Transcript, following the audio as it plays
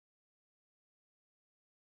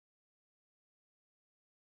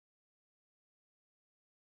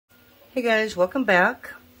Hey guys, welcome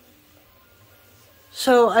back.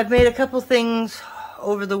 So I've made a couple things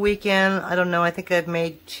over the weekend. I don't know, I think I've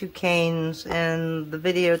made 2 canes and the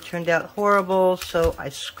video turned out horrible, so I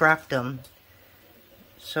scrapped them.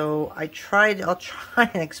 So I'll try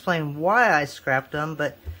and explain why I scrapped them,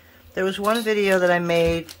 but there was one video that I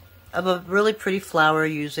made of a really pretty flower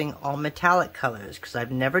using all metallic colors, because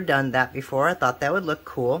I've never done that before. I thought that would look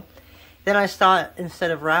cool. Then I thought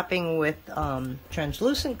instead of wrapping with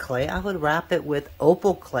translucent clay, I would wrap it with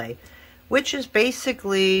opal clay, which is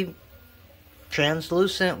basically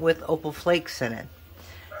translucent with opal flakes in it.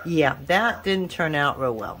 Yeah, that didn't turn out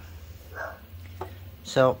real well.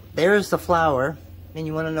 So there's the flower. And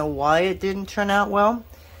you want to know why it didn't turn out well?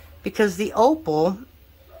 Because the opal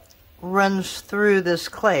runs through this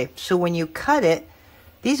clay. So when you cut it,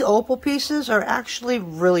 these opal pieces are actually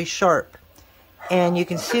really sharp. And you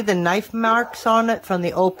can see the knife marks on it from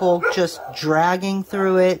the opal just dragging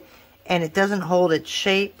through it, and it doesn't hold its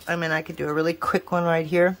shape. I mean, I could do a really quick one right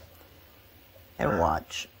here and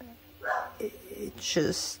watch. It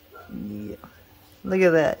just, yeah. Look at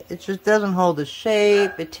that. It just doesn't hold the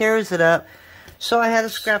shape. It tears it up. So I had to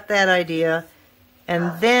scrap that idea.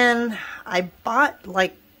 And then I bought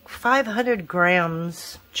like 500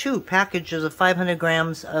 grams, 2 packages of 500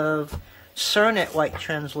 grams of Cernet white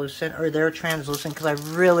translucent, or their translucent, because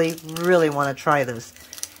I really, really want to try this.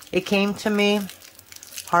 It came to me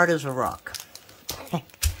hard as a rock.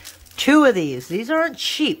 2 of these. These aren't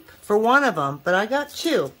cheap for one of them, but I got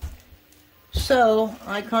 2. So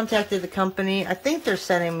I contacted the company. I think they're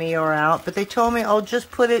sending me or out, but they told me, oh, just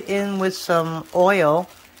put it in with some oil,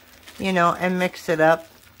 you know, and mix it up.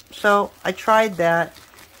 So I tried that.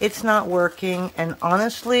 It's not working, and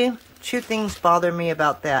honestly, 2 things bother me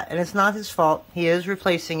about that, and it's not his fault. He is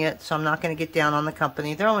replacing it, so I'm not going to get down on the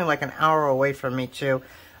company. They're only like an hour away from me, too.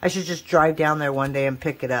 I should just drive down there one day and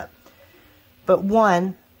pick it up. But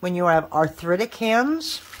one, when you have arthritic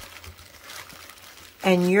hands,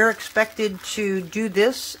 and you're expected to do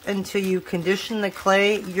this until you condition the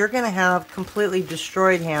clay, you're going to have completely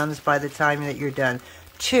destroyed hands by the time that you're done.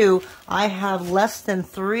 2, I have less than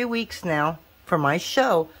 3 weeks now for my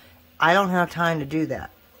show. I don't have time to do that.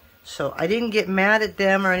 So I didn't get mad at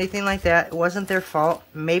them or anything like that. It wasn't their fault.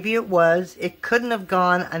 Maybe it was. It couldn't have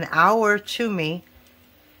gone an hour to me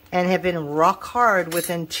and have been rock hard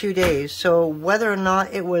within 2 days. So whether or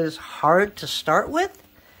not it was hard to start with,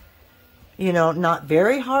 you know, not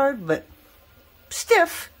very hard, but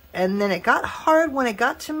stiff, and then it got hard when it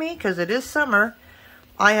got to me because it is summer,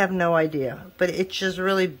 I have no idea. But it just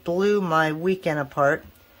really blew my weekend apart.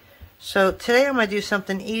 So today I'm going to do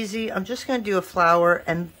something easy. I'm just going to do a flower,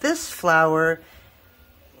 and this flower,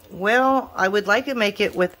 well, I would like to make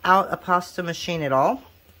it without a pasta machine at all.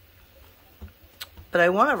 But I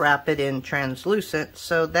want to wrap it in translucent,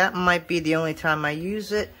 so that might be the only time I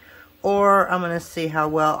use it. Or I'm going to see how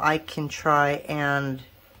well I can try and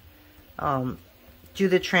do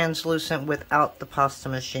the translucent without the pasta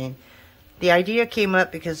machine. The idea came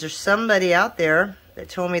up because there's somebody out there that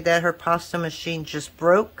told me that her pasta machine just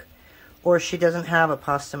broke, or she doesn't have a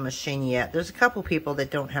pasta machine yet. There's a couple people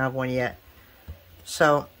that don't have one yet.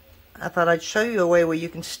 So I thought I'd show you a way where you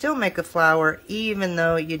can still make a flower even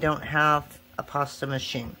though you don't have a pasta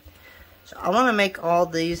machine. So I want to make all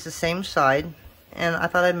these the same side, and I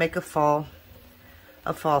thought I'd make a fall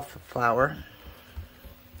flower.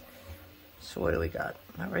 So what do we got?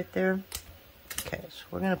 That right there? Okay, so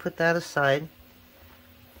we're going to put that aside.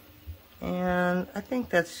 And I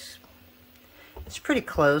think it's pretty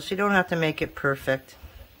close. You don't have to make it perfect.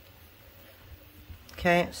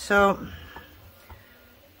 Okay, so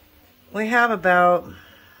we have about,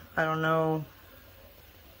 I don't know,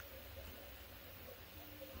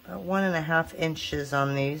 about 1.5 inches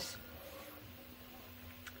on these.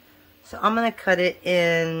 So I'm going to cut it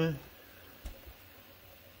in,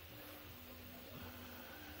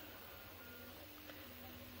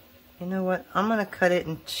 you know what, I'm going to cut it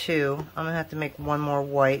in 2. I'm going to have to make 1 more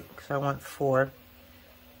white because I want 4.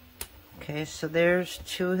 Okay, so there's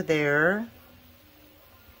 2 there.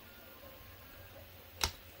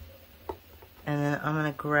 And then I'm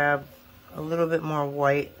going to grab a little bit more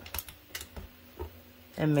white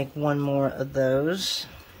and make 1 more of those.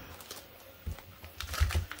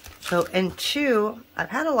 So, and 2,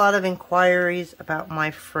 I've had a lot of inquiries about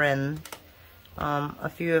my friend. A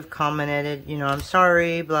few have commented, you know, I'm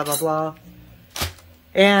sorry, blah, blah, blah.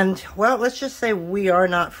 And, well, let's just say we are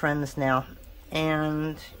not friends now.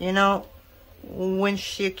 And, you know, when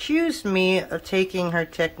she accused me of taking her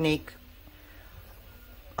technique,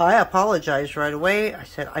 I apologized right away. I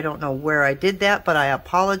said, I don't know where I did that, but I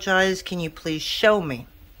apologize. Can you please show me?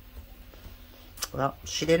 Well,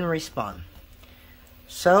 she didn't respond.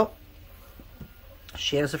 So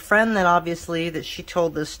she has a friend that obviously that she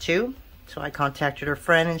told this to. So I contacted her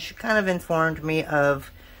friend, and she kind of informed me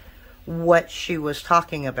of what she was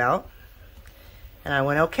talking about. And I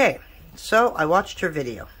went, okay. So I watched her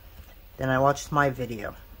video. Then I watched my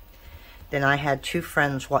video. Then I had 2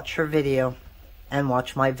 friends watch her video and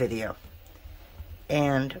watch my video.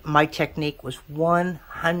 And my technique was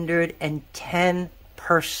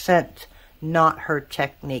 110% not her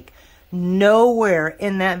technique. Nowhere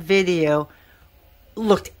in that video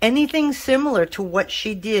looked anything similar to what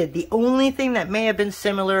she did. The only thing that may have been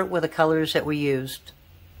similar were the colors that we used.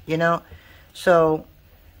 You know? So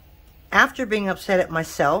after being upset at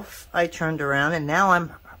myself, I turned around, and now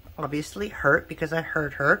I'm obviously hurt because I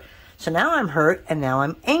hurt her. So now I'm hurt, and now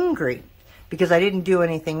I'm angry because I didn't do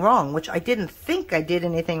anything wrong, which I didn't think I did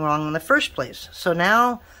anything wrong in the first place. So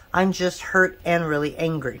now I'm just hurt and really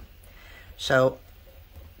angry. So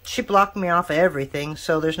she blocked me off of everything,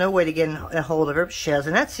 so there's no way to get a hold of her. She has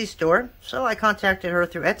an Etsy store, so I contacted her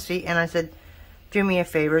through Etsy, and I said, do me a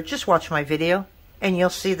favor, just watch my video, and you'll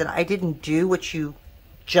see that I didn't do what you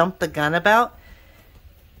jumped the gun about.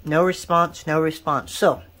 No response, no response.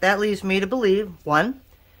 So that leads me to believe, 1,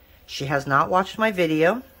 she has not watched my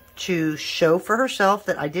video to show for herself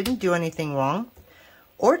that I didn't do anything wrong,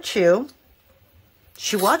 or 2,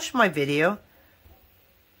 she watched my video,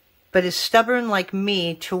 but is stubborn like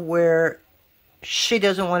me to where she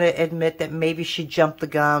doesn't want to admit that maybe she jumped the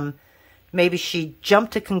gun, maybe she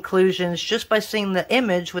jumped to conclusions just by seeing the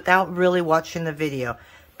image without really watching the video.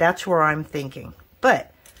 That's where I'm thinking.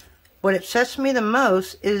 But what upsets me the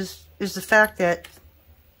most is the fact that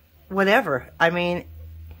whatever. I mean,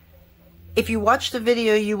 if you watched the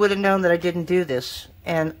video, you would have known that I didn't do this.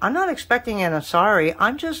 And I'm not expecting an sorry.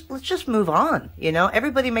 Let's just move on. You know,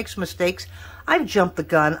 everybody makes mistakes. I've jumped the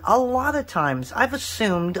gun a lot of times. I've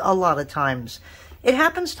assumed a lot of times. It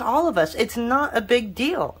happens to all of us. It's not a big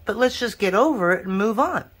deal. But let's just get over it and move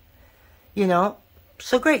on. You know,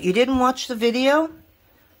 so great. You didn't watch the video.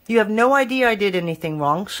 You have no idea I did anything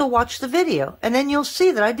wrong. So watch the video. And then you'll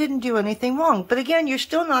see that I didn't do anything wrong. But again, you're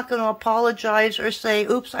still not going to apologize or say,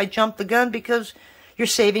 oops, I jumped the gun, because you're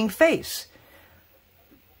saving face.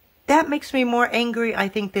 That makes me more angry, I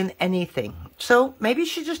think, than anything. So maybe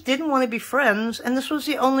she just didn't want to be friends, and this was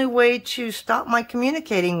the only way to stop my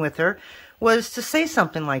communicating with her, was to say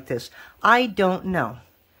something like this. I don't know.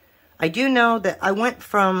 I do know that I went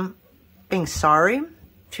from being sorry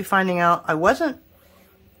to finding out I wasn't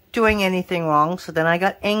doing anything wrong, so then I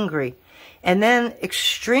got angry. And then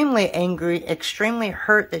extremely angry, extremely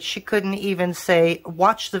hurt that she couldn't even say,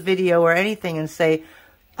 watch the video or anything and say,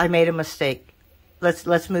 I made a mistake.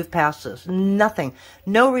 Let's move past this. Nothing.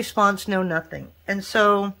 No response, no nothing. And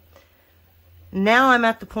so now I'm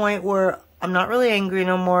at the point where I'm not really angry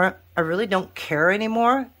no more. I really don't care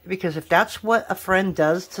anymore, because if that's what a friend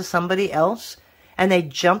does to somebody else and they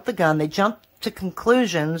jump the gun, they jump to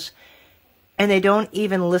conclusions, and they don't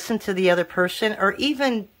even listen to the other person or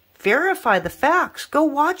even verify the facts, go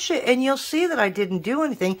watch it and you'll see that I didn't do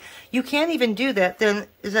anything. You can't even do that. Then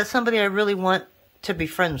is that somebody I really want to be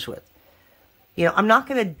friends with? You know, I'm not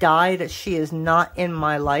going to die that she is not in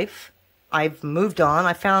my life. I've moved on.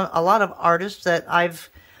 I found a lot of artists that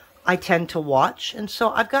I tend to watch, and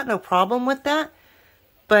so I've got no problem with that.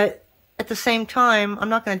 But at the same time, I'm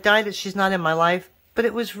not going to die that she's not in my life, but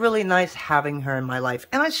it was really nice having her in my life.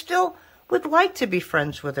 And I still would like to be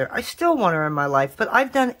friends with her. I still want her in my life, but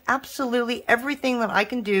I've done absolutely everything that I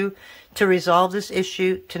can do to resolve this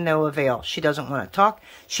issue to no avail. She doesn't want to talk.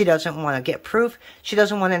 She doesn't want to get proof. She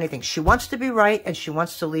doesn't want anything. She wants to be right, and she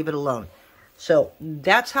wants to leave it alone. So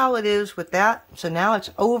that's how it is with that. So now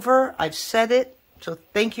it's over. I've said it. So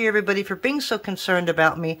thank you, everybody, for being so concerned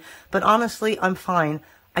about me. But honestly, I'm fine.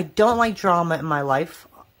 I don't like drama in my life.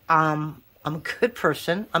 I'm a good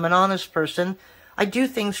person. I'm an honest person. I do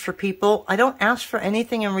things for people. I don't ask for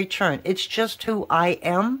anything in return. It's just who I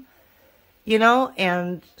am, you know,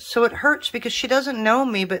 and so it hurts because she doesn't know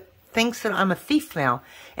me but thinks that I'm a thief now.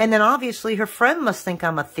 And then obviously her friend must think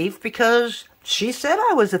I'm a thief because she said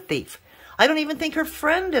I was a thief. I don't even think her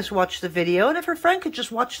friend has watched the video. And if her friend could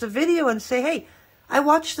just watch the video and say, hey, I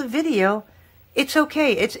watched the video, it's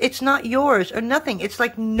okay. It's not yours or nothing. It's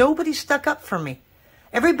like nobody stuck up for me.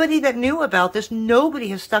 Everybody that knew about this, nobody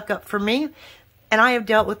has stuck up for me. And I have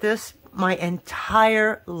dealt with this my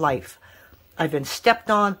entire life. I've been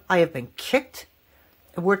stepped on. I have been kicked.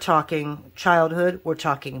 We're talking childhood. We're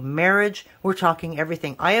talking marriage. We're talking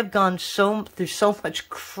everything. I have gone through so much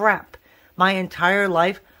crap my entire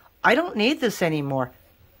life. I don't need this anymore,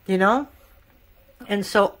 you know? And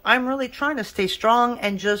so I'm really trying to stay strong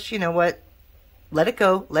and just, you know what, let it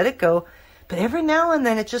go, let it go. But every now and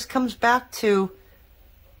then it just comes back to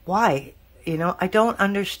why. You know, I don't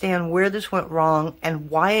understand where this went wrong and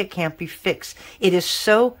why it can't be fixed. It is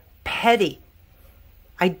so petty.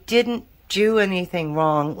 I didn't do anything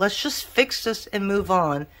wrong. Let's just fix this and move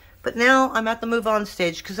on. But now I'm at the move on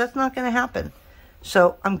stage because that's not going to happen.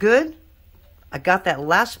 So I'm good. I got that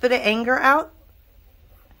last bit of anger out.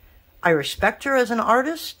 I respect her as an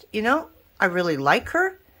artist. You know, I really like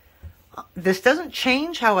her. This doesn't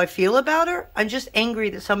change how I feel about her. I'm just angry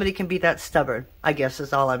that somebody can be that stubborn, I guess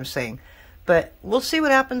is all I'm saying. But we'll see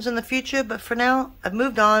what happens in the future. But for now, I've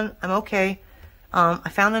moved on. I'm okay. I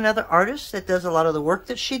found another artist that does a lot of the work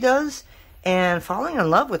that she does and falling in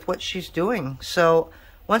love with what she's doing. So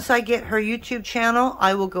once I get her YouTube channel,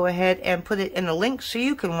 I will go ahead and put it in a link so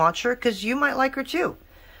you can watch her because you might like her too.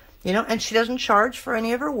 You know, and she doesn't charge for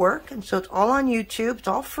any of her work. And so it's all on YouTube. It's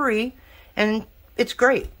all free. And it's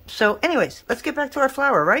great. So anyways, let's get back to our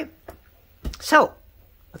flower, right? So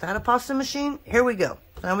without a pasta machine, here we go.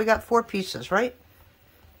 Now we got 4 pieces, right?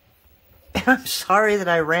 And I'm sorry that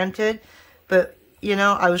I ranted, but, you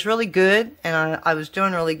know, I was really good, and I was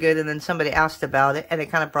doing really good, and then somebody asked about it, and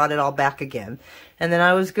it kind of brought it all back again. And then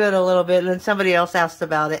I was good a little bit, and then somebody else asked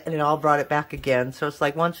about it, and it all brought it back again. So it's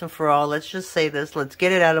like once and for all, let's just say this, let's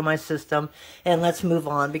get it out of my system, and let's move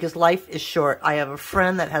on, because life is short. I have a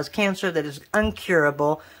friend that has cancer that is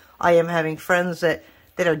incurable. I am having friends that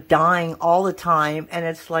are dying all the time, and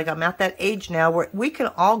it's like I'm at that age now where we can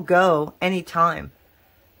all go anytime.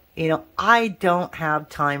 You know, I don't have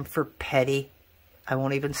time for petty, I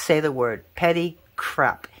won't even say the word, petty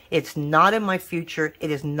crap. It's not in my future,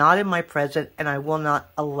 it is not in my present, and I will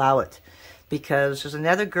not allow it. Because there's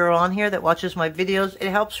another girl on here that watches my videos,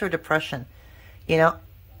 it helps her depression. You know,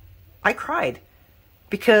 I cried.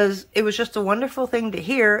 Because it was just a wonderful thing to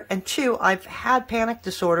hear. And 2, I've had panic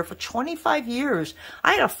disorder for 25 years.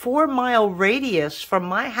 I had a 4-mile radius from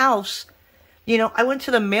my house. You know, I went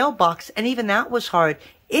to the mailbox, and even that was hard.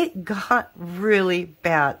 It got really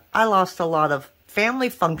bad. I lost a lot of family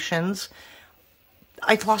functions.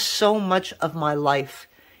 I lost so much of my life,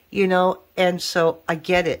 you know, and so I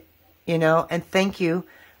get it, you know, and thank you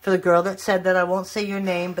for the girl that said that. I won't say your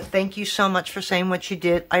name, but thank you so much for saying what you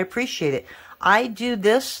did. I appreciate it. I do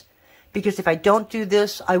this because if I don't do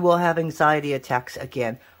this, I will have anxiety attacks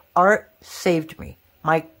again. Art saved me.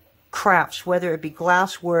 My crafts, whether it be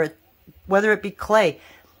glass, whether it be clay,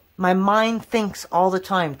 my mind thinks all the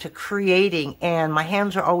time to creating, and my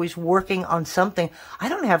hands are always working on something. I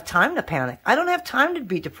don't have time to panic. I don't have time to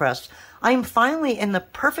be depressed. I am finally in the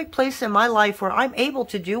perfect place in my life where I'm able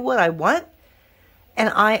to do what I want, and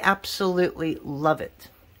I absolutely love it.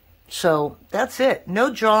 So that's it.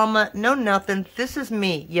 No drama, no nothing. This is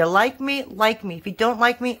me. You like me, like me. If you don't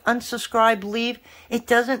like me, unsubscribe, leave. It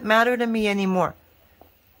doesn't matter to me anymore.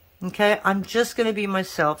 Okay? I'm just going to be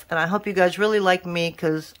myself. And I hope you guys really like me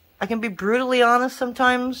because I can be brutally honest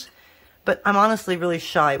sometimes. But I'm honestly really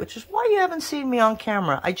shy, which is why you haven't seen me on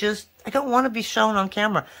camera. I don't want to be shown on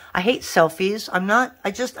camera. I hate selfies.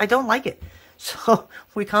 I don't like it. So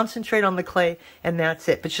we concentrate on the clay, and that's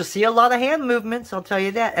it. But you'll see a lot of hand movements, I'll tell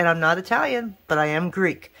you that. And I'm not Italian, but I am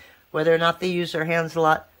Greek. Whether or not they use their hands a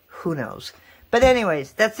lot, who knows. But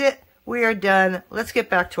anyways, that's it. We are done. Let's get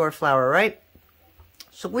back to our flower, right?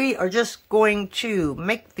 So we are just going to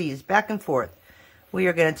make these back and forth. We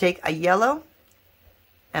are going to take a yellow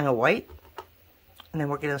and a white, and then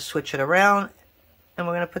we're going to switch it around, and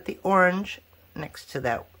we're going to put the orange next to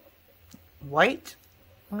that white.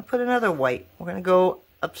 I'm going to put another white. We're going to go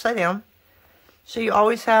upside down. So you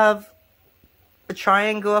always have a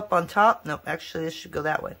triangle up on top. No, actually this should go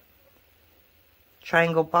that way.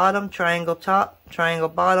 Triangle bottom, triangle top, triangle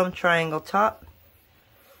bottom, triangle top.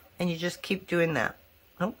 And you just keep doing that.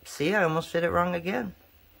 Oh, see, I almost did it wrong again.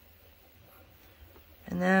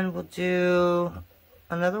 And then we'll do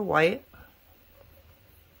another white.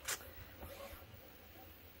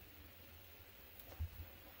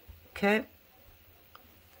 Okay.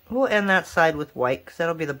 We'll end that side with white because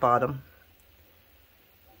that'll be the bottom.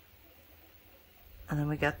 And then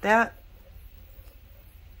we got that.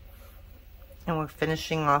 And we're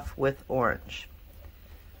finishing off with orange.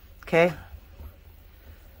 Okay.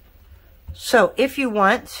 So if you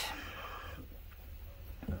want,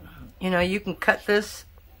 you know, you can cut this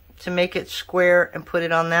to make it square and put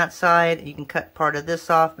it on that side. You can cut part of this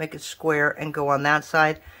off, make it square and go on that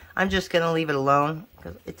side. I'm just going to leave it alone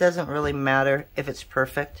because it doesn't really matter if it's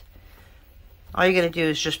perfect. All you're going to do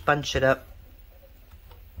is just bunch it up.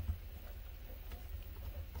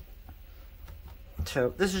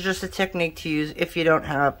 So this is just a technique to use if you don't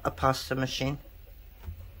have a pasta machine.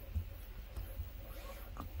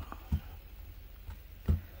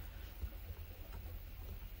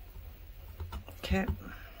 Okay.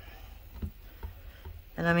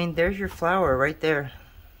 And I mean, there's your flower right there.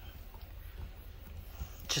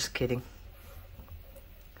 Just kidding.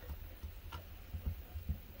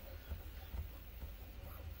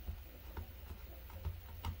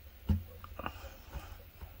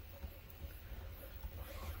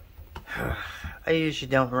 I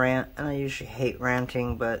usually don't rant, and I usually hate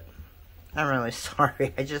ranting, but I'm really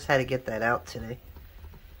sorry. I just had to get that out today.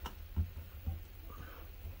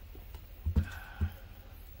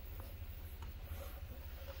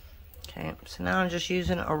 Okay, so now I'm just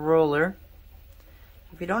using a roller.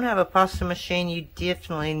 If you don't have a pasta machine, you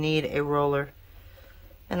definitely need a roller.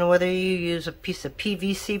 And whether you use a piece of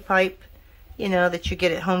PVC pipe, you know, that you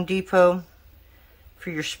get at Home Depot for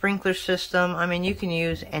your sprinkler system, I mean, you can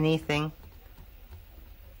use anything.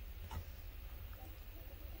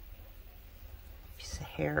 Piece of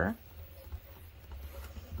hair.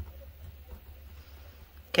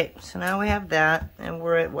 Okay, so now we have that, and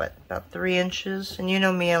we're at what, about 3 inches? And you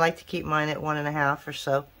know me, I like to keep mine at 1.5 or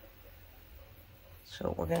so.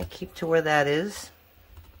 So we're going to keep to where that is.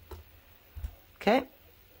 Okay.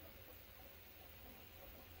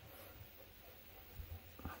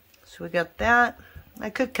 So we got that. I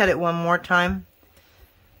could cut it one more time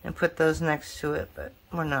and put those next to it, but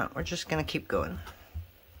we're not. We're just going to keep going.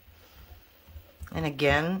 And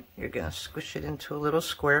again, you're going to squish it into a little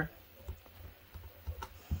square.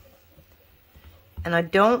 And I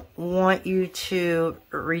don't want you to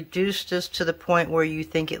reduce this to the point where you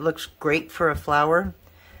think it looks great for a flower,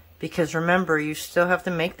 because remember, you still have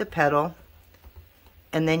to make the petal,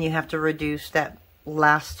 and then you have to reduce that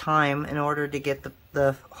last time in order to get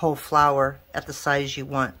the whole flower at the size you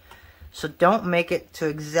want. So don't make it to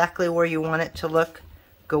exactly where you want it to look.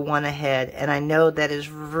 Go one ahead. And I know that is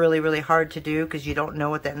really, really hard to do because you don't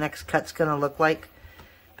know what that next cut's going to look like.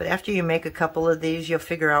 But after you make a couple of these, you'll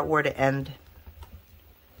figure out where to end.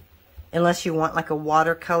 Unless you want like a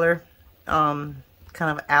watercolor kind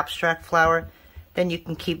of abstract flower, then you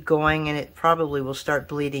can keep going and it probably will start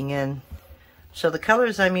bleeding in. So the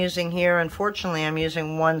colors I'm using here, unfortunately, I'm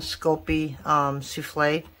using one Sculpey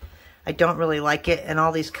Souffle. I don't really like it, and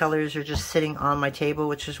all these colors are just sitting on my table,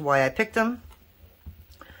 which is why I picked them.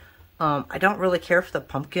 I don't really care for the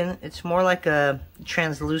pumpkin. It's more like a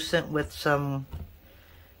translucent with some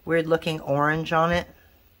weird looking orange on it.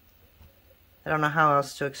 I don't know how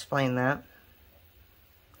else to explain that.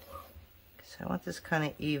 So I want this kind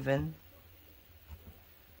of even.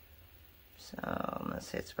 So I'm going to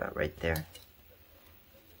say it's about right there.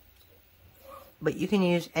 But you can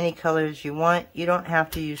use any colors you want. You don't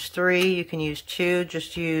have to use 3. You can use 2.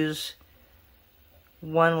 Just use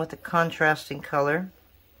one with a contrasting color.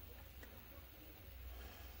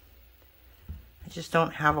 I just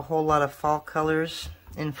don't have a whole lot of fall colors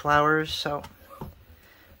in flowers, so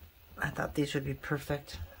I thought these would be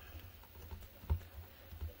perfect.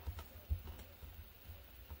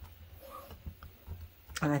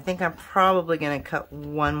 And I think I'm probably going to cut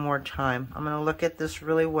one more time. I'm going to look at this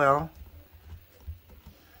really well.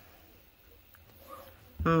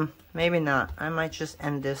 Maybe not. I might just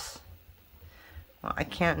end this. Well, I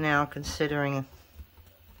can't now, considering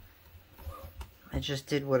I just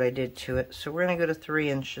did what I did to it. So we're going to go to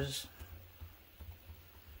 3 inches.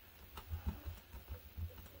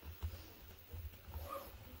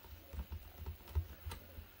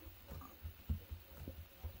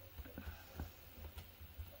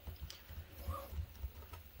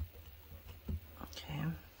 Okay.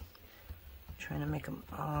 I'm trying to make them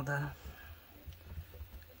all the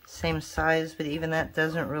same size, but even that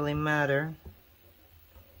doesn't really matter.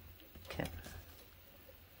 Okay.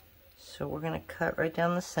 So we're going to cut right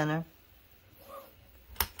down the center.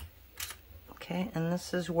 Okay, and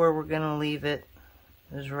this is where we're going to leave it,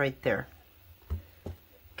 is right there.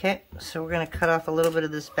 Okay, so we're going to cut off a little bit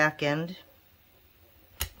of this back end.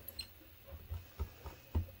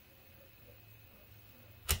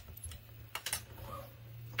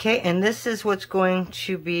 Okay, and this is what's going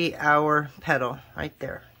to be our petal right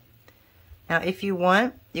there. Now, if you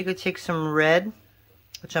want, you could take some red,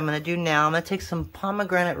 which I'm going to do now. I'm going to take some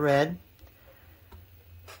pomegranate red.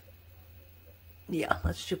 Yeah,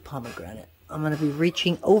 let's do pomegranate. I'm going to be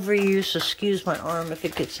reaching over you, so excuse my arm if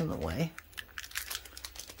it gets in the way.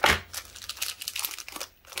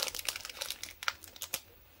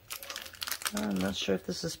 I'm not sure if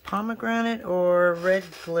this is pomegranate or red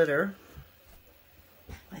glitter.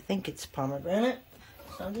 I think it's pomegranate.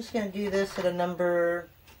 So I'm just going to do this at a number...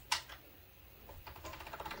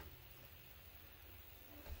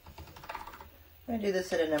 I'm going to do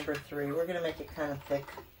this at a number 3. We're going to make it kind of thick.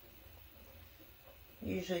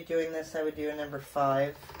 Usually doing this, I would do a number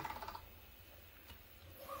 5.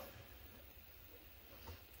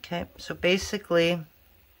 Okay, so basically,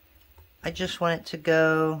 I just want it to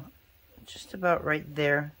go just about right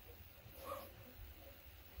there.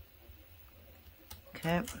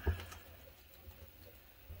 Okay.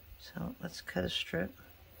 So let's cut a strip.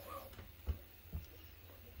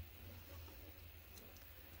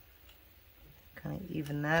 Kind of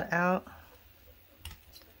even that out.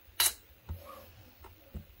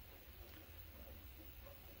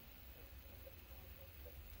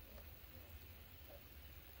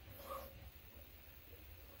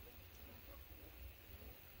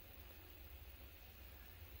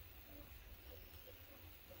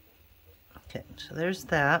 Okay, so there's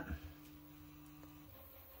that.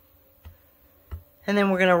 And then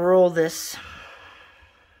we're going to roll this.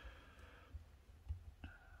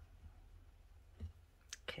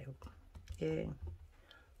 Okay.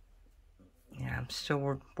 Yeah, I'm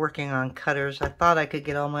still working on cutters. I thought I could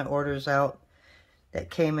get all my orders out that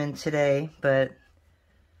came in today, but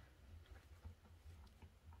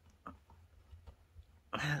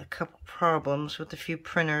I had a couple problems with a few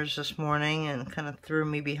printers this morning and kind of threw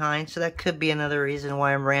me behind. So that could be another reason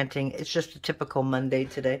why I'm ranting. It's just a typical Monday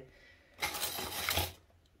today.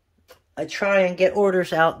 I try and get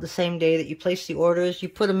orders out the same day that you place the orders. You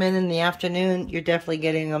put them in the afternoon, you're definitely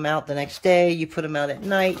getting them out the next day. You put them out at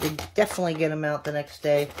night, you definitely get them out the next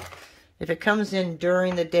day. If it comes in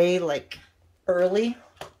during the day, like early,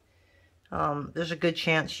 there's a good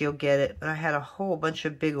chance you'll get it. But I had a whole bunch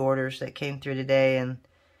of big orders that came through today, and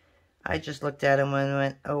I just looked at them and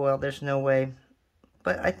went, oh well, there's no way.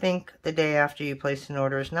 But I think the day after you place an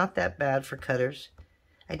order is not that bad for cutters.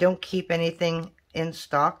 I don't keep anything in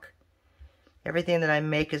stock. Everything that I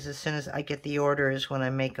make is as soon as I get the order is when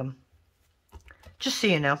I make them. Just so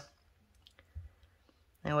you know.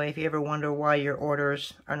 Anyway, if you ever wonder why your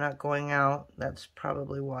orders are not going out, that's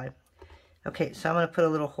probably why. Okay, so I'm going to put a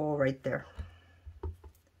little hole right there.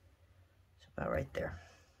 It's about right there.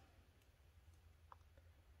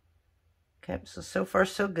 Okay, so far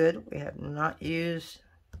so good. We have not used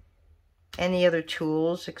any other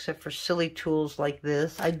tools except for silly tools like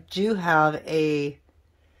this. I do have a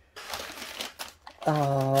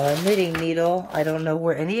knitting needle. I don't know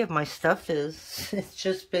where any of my stuff is. It's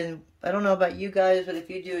just been, I don't know about you guys, but if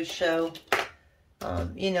you do a show,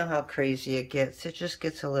 you know how crazy it gets. It just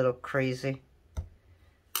gets a little crazy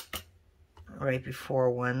right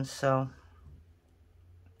before one, so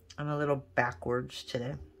I'm a little backwards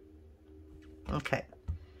today. Okay,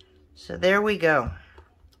 so there we go.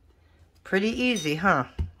 Pretty easy, huh?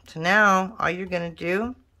 So now all you're going to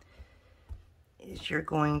do is you're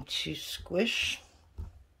going to squish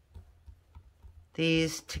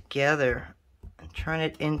these together and turn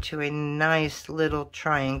it into a nice little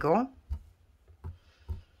triangle.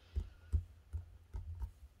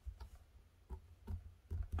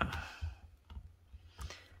 Now,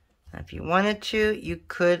 if you wanted to, you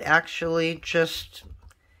could actually just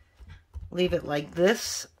leave it like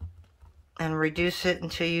this and reduce it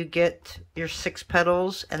until you get your 6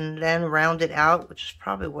 petals and then round it out, which is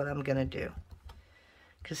probably what I'm going to do.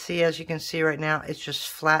 Because see, as you can see right now, it's just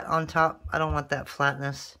flat on top. I don't want that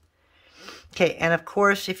flatness. Okay, and of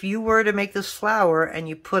course, if you were to make this flower and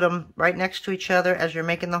you put them right next to each other as you're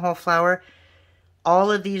making the whole flower,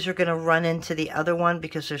 all of these are going to run into the other one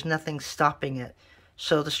because there's nothing stopping it.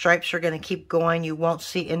 So the stripes are going to keep going. You won't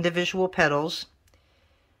see individual petals.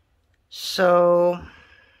 So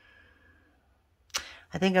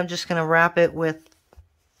I think I'm just going to wrap it with,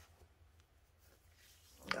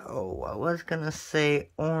 oh, I was going to say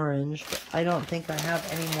orange, but I don't think I have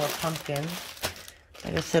any more pumpkin.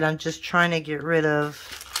 Like I said, I'm just trying to get rid of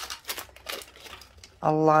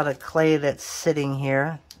a lot of clay that's sitting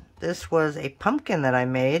here. This was a pumpkin that I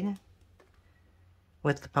made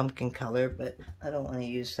with the pumpkin color, but I don't want to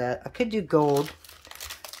use that. I could do gold.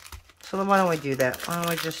 So then why don't we do that? Why don't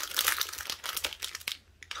we just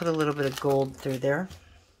put a little bit of gold through there?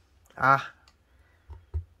 Ah.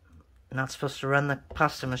 Not supposed to run the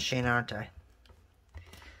pasta machine, aren't I?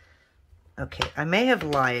 Okay, I may have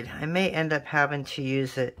lied. I may end up having to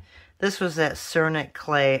use it. This was that Cernet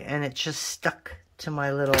clay, and it just stuck to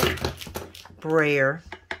my little brayer.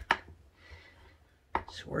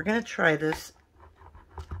 So we're going to try this.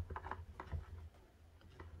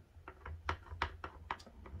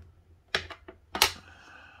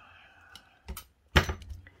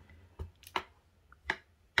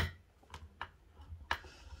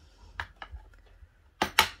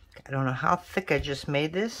 I don't know how thick I just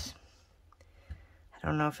made this. I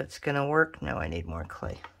don't know if it's going to work. No, I need more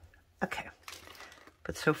clay. Okay.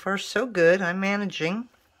 But so far, so good. I'm managing.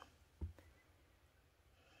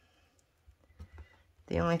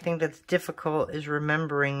 The only thing that's difficult is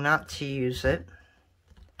remembering not to use it.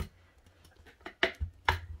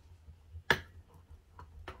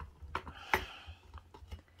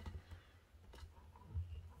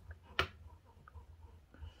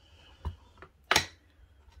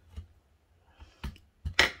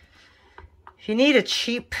 If you need a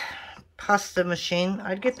cheap pasta machine,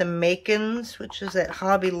 I'd get the Makins, which is at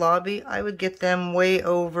Hobby Lobby. I would get them way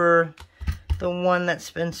over the one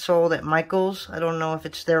that's been sold at Michael's. I don't know if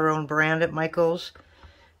it's their own brand at Michael's,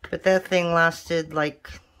 but that thing lasted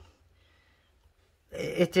like,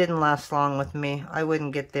 it didn't last long with me. I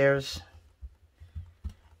wouldn't get theirs.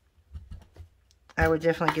 I would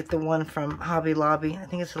definitely get the one from Hobby Lobby. I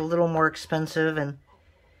think it's a little more expensive, and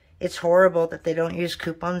it's horrible that they don't use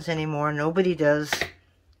coupons anymore. Nobody does.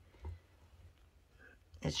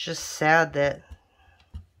 It's just sad that,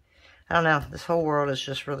 I don't know, this whole world is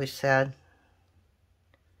just really sad.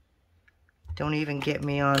 Don't even get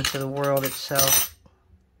me on to the world itself.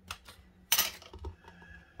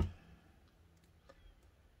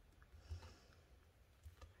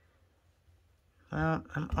 Well,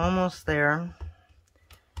 I'm almost there.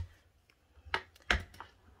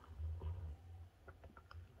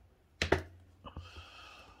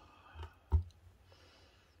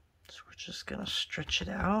 Just gonna stretch it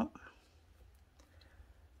out.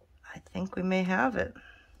 I think we may have it.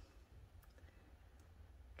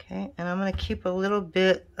 Okay, and I'm gonna keep a little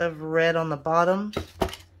bit of red on the bottom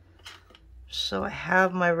so I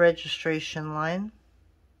have my registration line.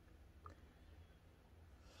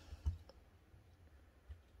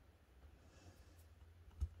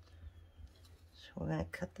 So we're gonna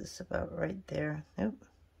cut this about right there. Nope.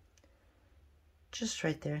 Just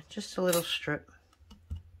right there, just a little strip.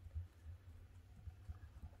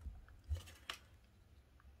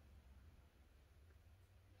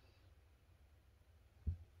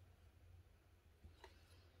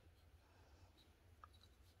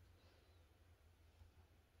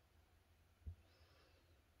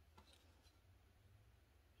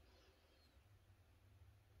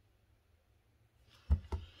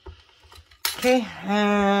 Okay,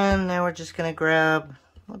 and now we're just gonna grab,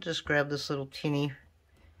 we'll just grab this little teeny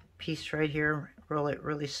piece right here, roll it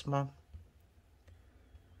really small.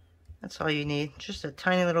 That's all you need, just a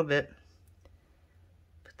tiny little bit.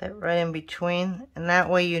 Put that right in between, and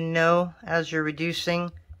that way you know as you're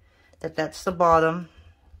reducing that that's the bottom,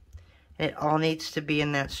 and it all needs to be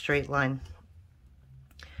in that straight line.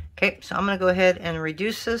 Okay, so I'm gonna go ahead and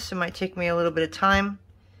reduce this. It might take me a little bit of time,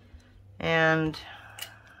 and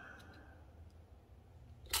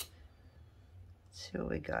see what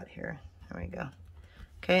we got here. There we go.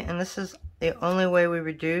 Okay, and this is the only way we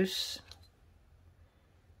reduce.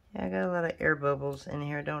 Yeah, I got a lot of air bubbles in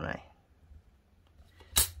here, don't I?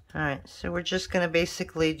 Alright, so we're just going to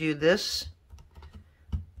basically do this.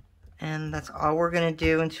 And that's all we're going to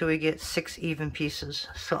do until we get 6 even pieces.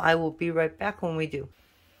 So I will be right back when we do.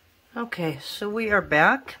 Okay, so we are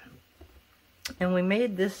back. And we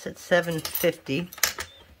made this at 750.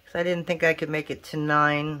 Because I didn't think I could make it to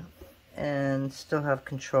 9 and still have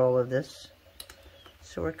control of this.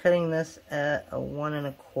 So we're cutting this at a 1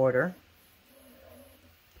 1/4.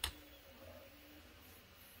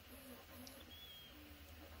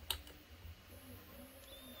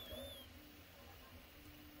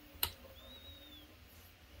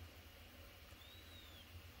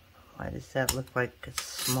 Why does that look like it's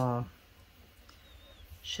small?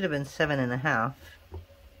 Should have been 7 1/2.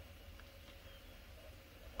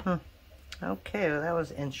 Okay, well that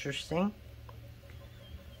was interesting.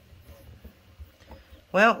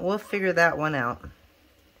 Well, we'll figure that one out.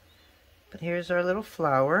 But here's our little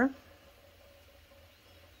flower.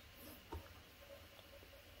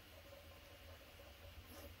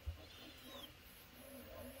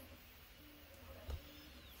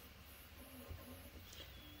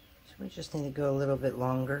 So we just need to go a little bit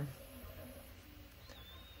longer.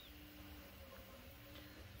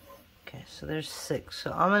 Okay, so there's 6.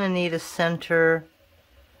 So I'm going to need a center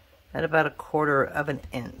at about 1/4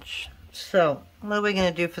 inch. So, what are we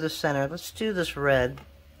going to do for the center? Let's do this red.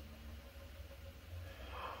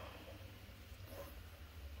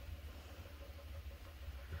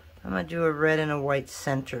 I'm going to do a red and a white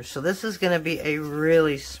center. So this is going to be a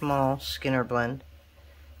really small Skinner blend,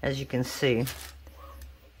 as you can see.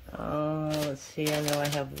 Let's see, I know I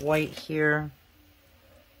have white here.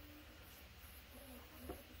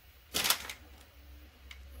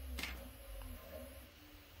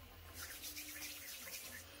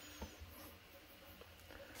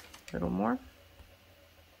 A little more.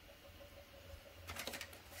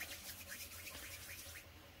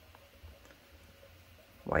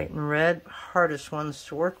 White and red, hardest ones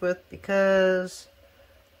to work with because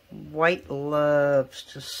white loves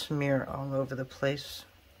to smear all over the place.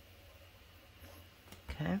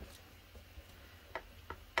 Okay.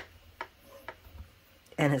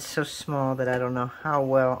 And it's so small that I don't know how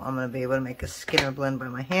well I'm going to be able to make a Skinner blend by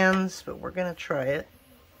my hands, but we're going to try it.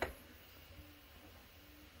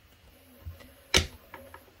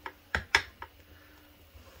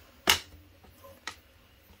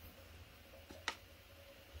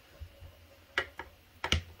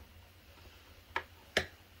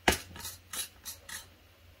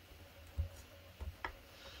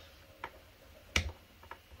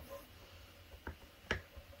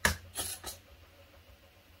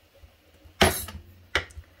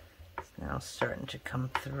 Now starting to come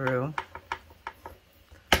through.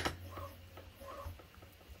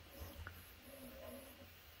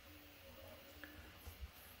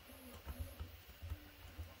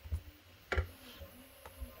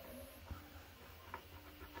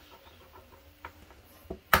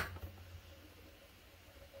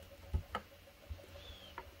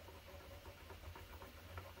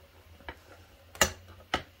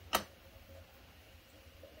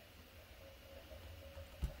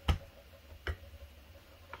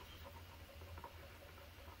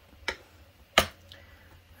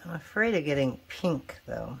 I'm afraid of getting pink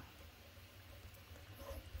though.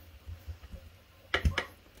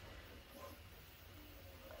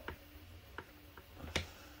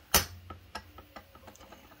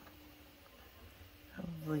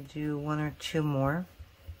 Probably do one or two more.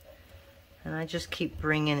 And I just keep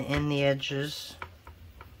bringing in the edges.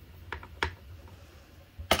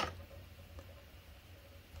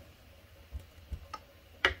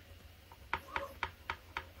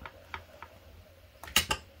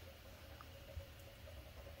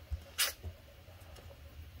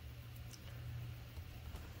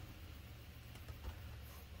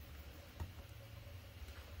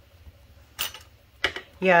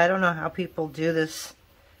 Yeah, I don't know how people do this.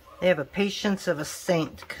 They have a patience of a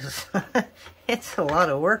saint, because it's a lot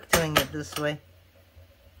of work doing it this way.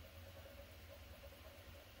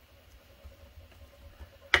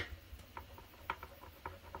 I'm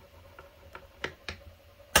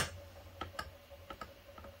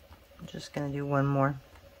just going to do one more.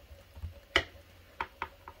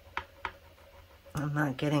 I'm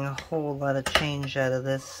not getting a whole lot of change out of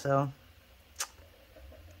this, so...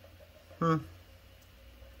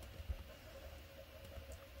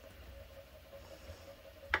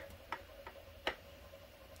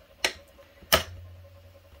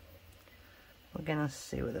 We're gonna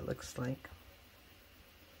see what it looks like.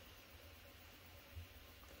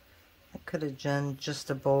 I could have done just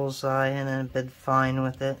a bullseye and then been fine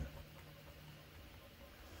with it.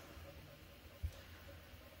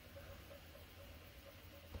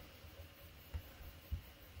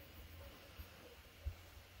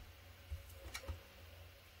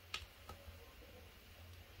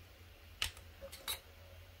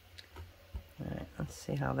 Alright, let's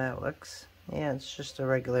see how that looks. Yeah, it's just a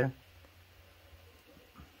regular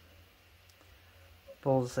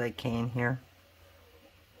bullseye cane here.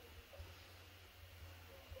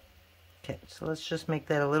 Okay, so let's just make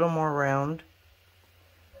that a little more round.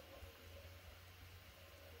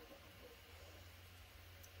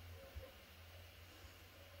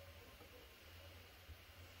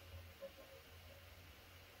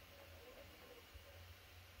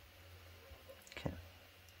 Okay.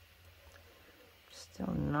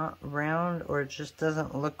 Still not round, or it just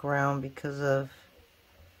doesn't look round because of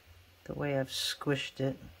the way I've squished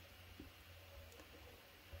it.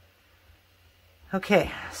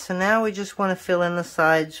 Okay, so now we just want to fill in the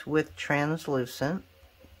sides with translucent.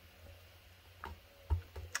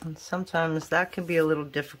 And sometimes that can be a little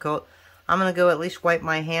difficult. I'm going to go at least wipe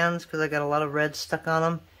my hands because I got a lot of red stuck on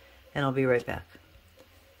them, and I'll be right back.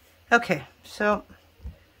 Okay, so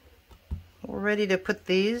we're ready to put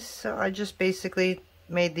these. So I just basically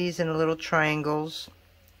made these into little triangles.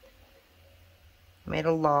 Made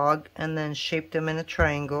a log and then shaped them into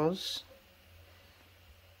triangles.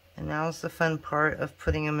 And now's the fun part of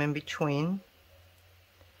putting them in between.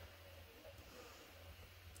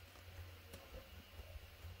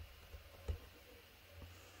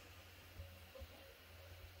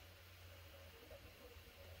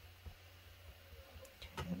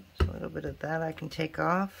 Okay, so a little bit of that I can take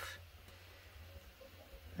off.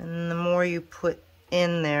 And the more you put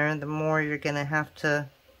in there, the more you're going to have to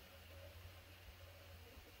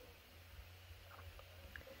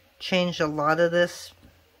change a lot of this,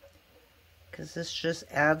 because this just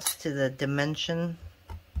adds to the dimension.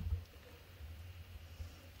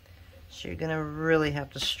 So you're going to really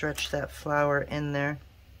have to stretch that flower in there.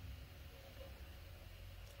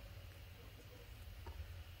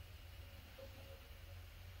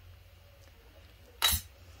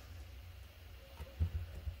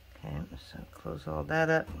 Okay, so close all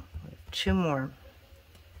that up. We have two more.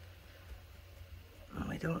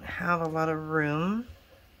 We don't have a lot of room.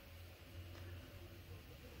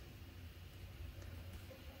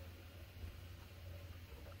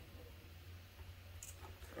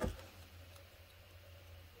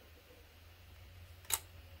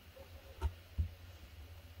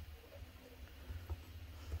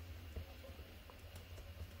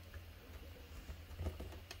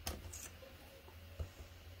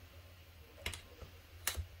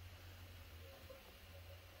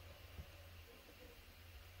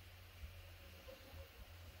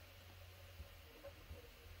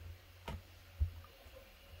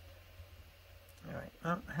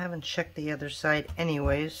 Well, I haven't checked the other side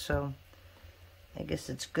anyways, so I guess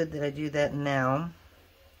it's good that I do that now.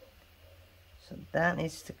 So that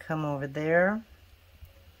needs to come over there.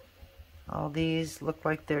 All these look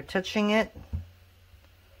like they're touching it.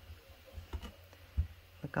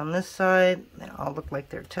 Look on this side, they all look like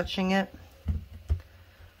they're touching it.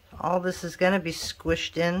 All this is going to be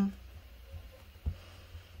squished in.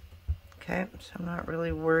 Okay, so I'm not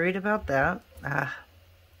really worried about that. I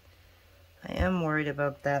am worried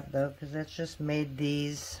about that though, because that's just made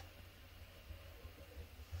these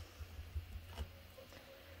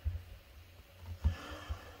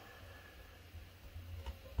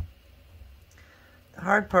the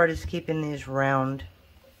hard part is keeping these round.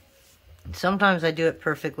 Sometimes I do it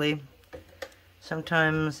perfectly,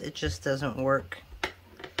 sometimes it just doesn't work.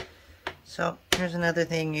 So here's another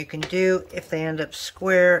thing you can do if they end up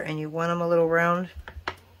square and you want them a little round.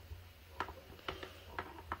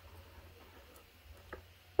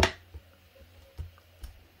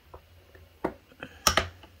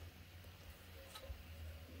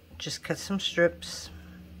 Just cut some strips,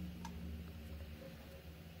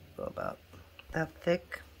 go about that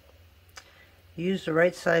thick. Use the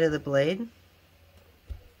right side of the blade.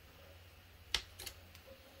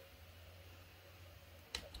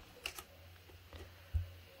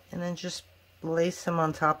 And then just lace them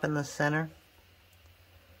on top in the center.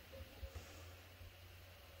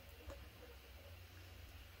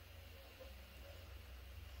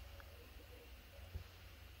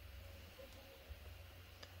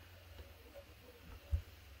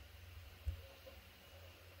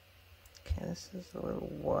 Okay, this is a little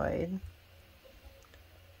wide.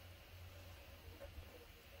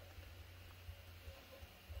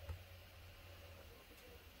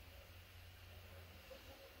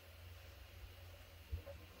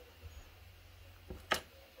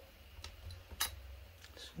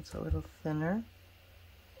 It's a little thinner.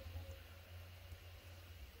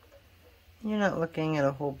 You're not looking at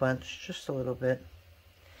a whole bunch, just a little bit.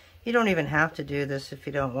 You don't even have to do this if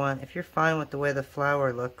you don't want. If you're fine with the way the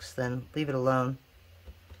flower looks, then leave it alone.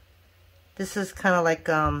 This is kind of like,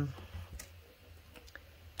 I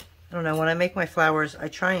don't know, when I make my flowers, I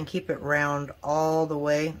try and keep it round all the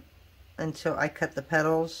way until I cut the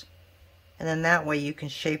petals. And then that way you can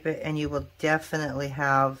shape it and you will definitely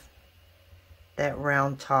have that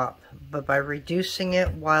round top. But by reducing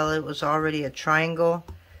it while it was already a triangle,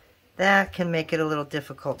 that can make it a little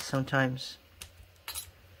difficult sometimes.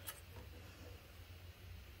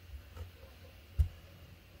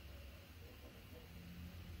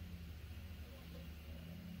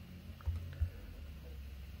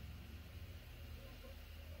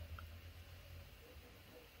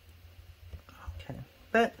 Okay,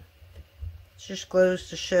 but it just goes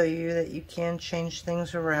to show you that you can change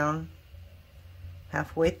things around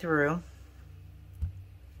halfway through.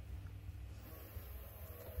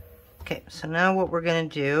 Okay, so now what we're going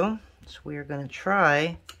to do is we are going to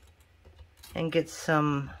try and get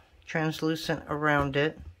some translucent around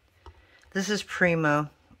it. This is Premo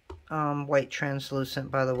white translucent,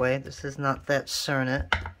 by the way. This is not that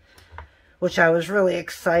Cernet, which I was really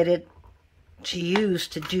excited to use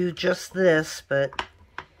to do just this, but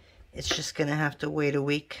it's just going to have to wait a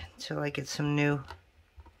week until I get some new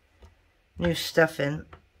stuff in.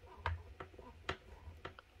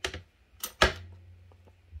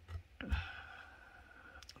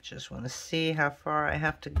 Just want to see how far I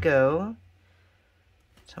have to go.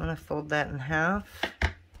 So I'm going to fold that in half.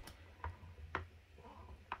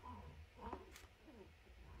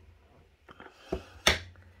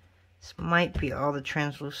 This might be all the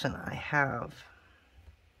translucent I have.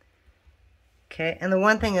 Okay, and the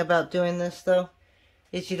one thing about doing this though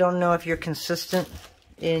is you don't know if you're consistent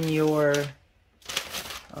in your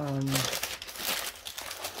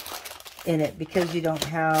in it, because you don't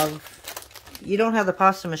have the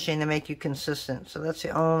pasta machine to make you consistent. So that's the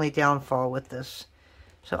only downfall with this.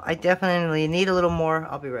 So I definitely need a little more.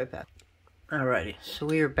 I'll be right back. Alrighty, so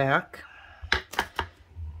we are back.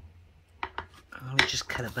 Let me just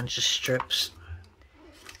cut a bunch of strips.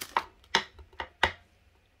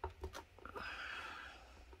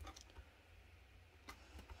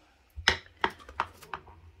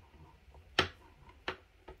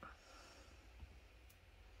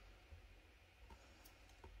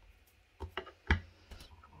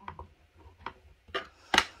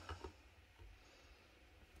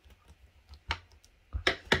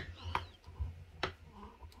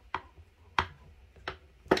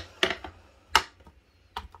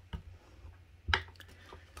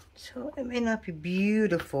 So it may not be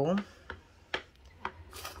beautiful.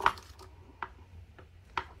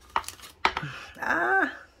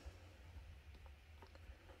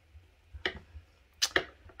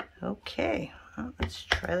 Okay, well, let's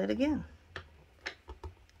try that again.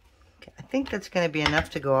 Okay, I think that's going to be enough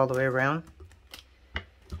to go all the way around.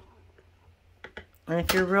 And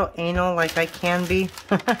if you're real anal like I can be,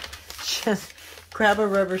 just grab a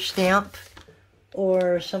rubber stamp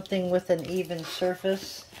or something with an even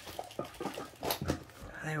surface.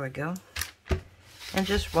 There we go. And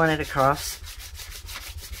just run it across.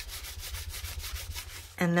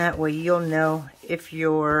 And that way you'll know if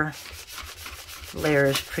your layer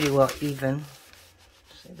is pretty well even.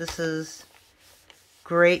 So this is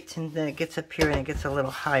great, and then it gets up here and it gets a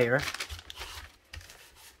little higher.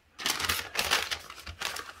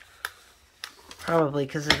 Probably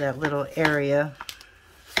because of that little area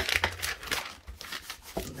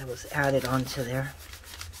that was added onto there.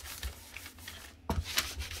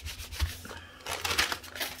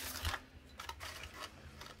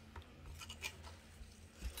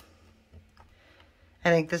 I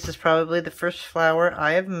think this is probably the first flower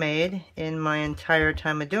I have made in my entire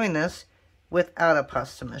time of doing this without a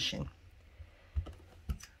pasta machine.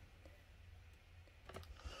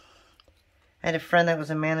 I had a friend that was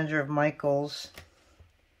a manager of Michael's,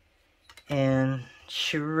 and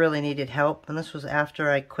she really needed help, and this was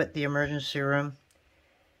after I quit the emergency room.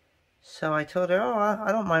 So I told her, oh,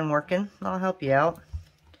 I don't mind working, I'll help you out.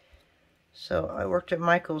 So I worked at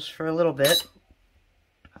Michael's for a little bit,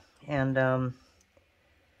 and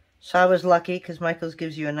so I was lucky because Michael's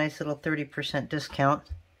gives you a nice little 30% discount,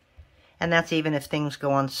 and that's even if things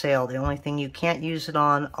go on sale. The only thing you can't use it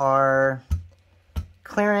on are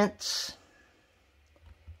clearance,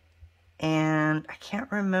 and I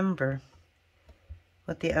can't remember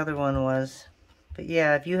what the other one was. But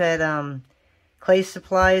yeah, if you had clay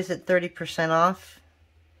supplies at 30% off,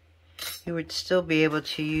 you would still be able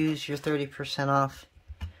to use your 30% off.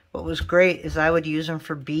 What was great is I would use them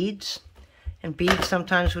for beads, and beads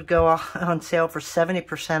sometimes would go on sale for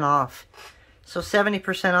 70% off. So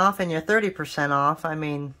 70% off and your 30% off, I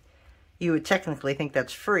mean, you would technically think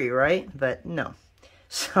that's free, right? But no.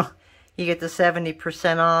 So you get the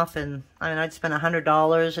 70% off, and I mean, I'd spend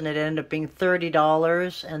 $100 and it ended up being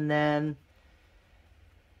 $30, and then,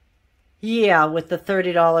 yeah, with the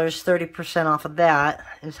 $30, 30% off of that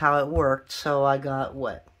is how it worked. So I got,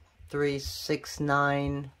 what,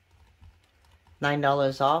 $9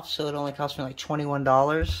 off, so it only cost me like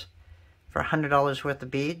 $21 for $100 worth of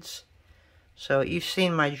beads. So you've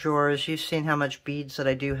seen my drawers, you've seen how much beads that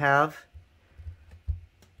I do have.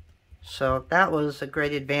 So that was a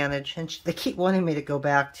great advantage, and they keep wanting me to go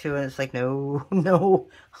back to it, and it's like, no, no,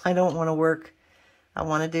 I don't want to work. I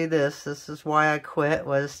want to do this. This is why I quit,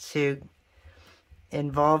 was to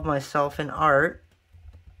involve myself in art.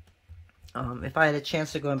 If I had a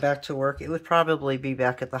chance of going back to work, it would probably be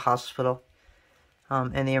back at the hospital,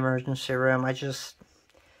 in the emergency room. I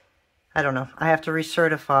don't know. I have to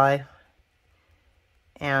recertify,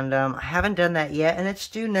 and I haven't done that yet, and it's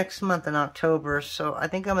due next month in October, so I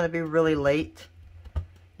think I'm going to be really late.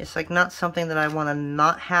 It's like not something that I want to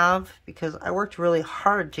not have, because I worked really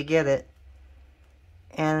hard to get it,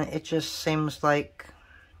 and it just seems like,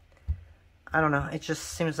 I don't know, it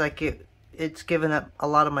just seems like it's given up a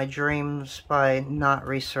lot of my dreams by not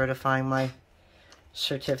recertifying my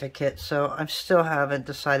certificate. So I still haven't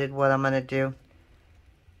decided what I'm going to do,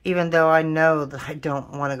 even though I know that I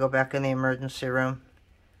don't want to go back in the emergency room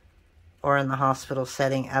or in the hospital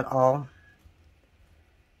setting at all.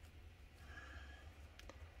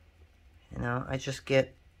 You know, I just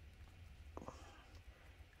get,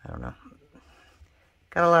 I don't know,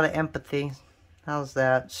 got a lot of empathy. How's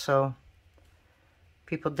that? So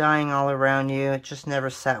people dying all around you, it just never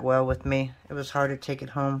sat well with me. It was hard to take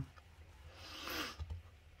it home.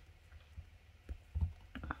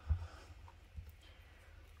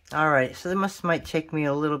 Alright, so this might take me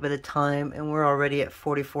a little bit of time, and we're already at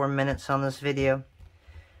 44 minutes on this video.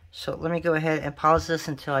 So let me go ahead and pause this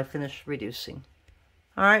until I finish reducing.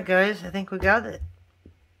 Alright guys, I think we got it.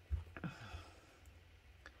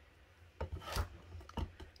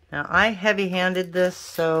 Now I heavy-handed this,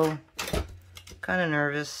 so I'm kind of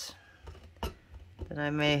nervous that I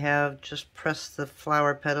may have just pressed the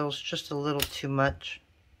flower petals just a little too much.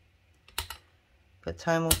 But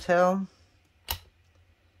time will tell.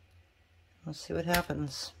 Let's see what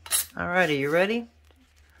happens. Alrighty, you ready?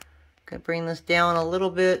 Gonna bring this down a little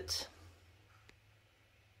bit.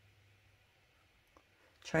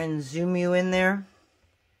 Try and zoom you in there.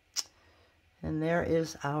 And there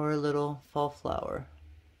is our little fall flower.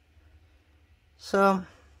 So,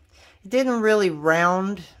 it didn't really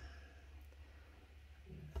round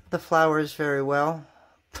the flowers very well,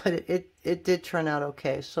 but it did turn out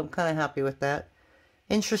okay. So I'm kind of happy with that.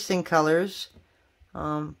 Interesting colors.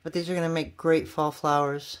 But these are going to make great fall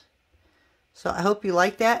flowers. So I hope you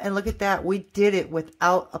like that. And look at that. We did it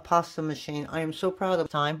without a pasta machine. I am so proud of the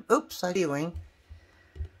time. Oops, I'm stealing.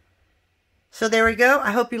 So there we go.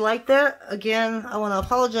 I hope you like that. Again, I want to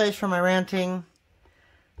apologize for my ranting.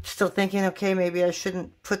 Still thinking, okay, maybe I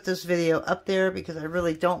shouldn't put this video up there because I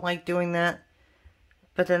really don't like doing that.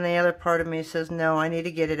 But then the other part of me says, no, I need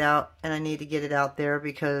to get it out. And I need to get it out there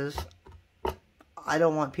because I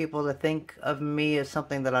don't want people to think of me as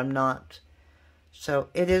something that I'm not. So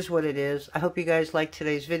it is what it is. I hope you guys liked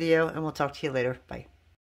today's video, and we'll talk to you later. Bye.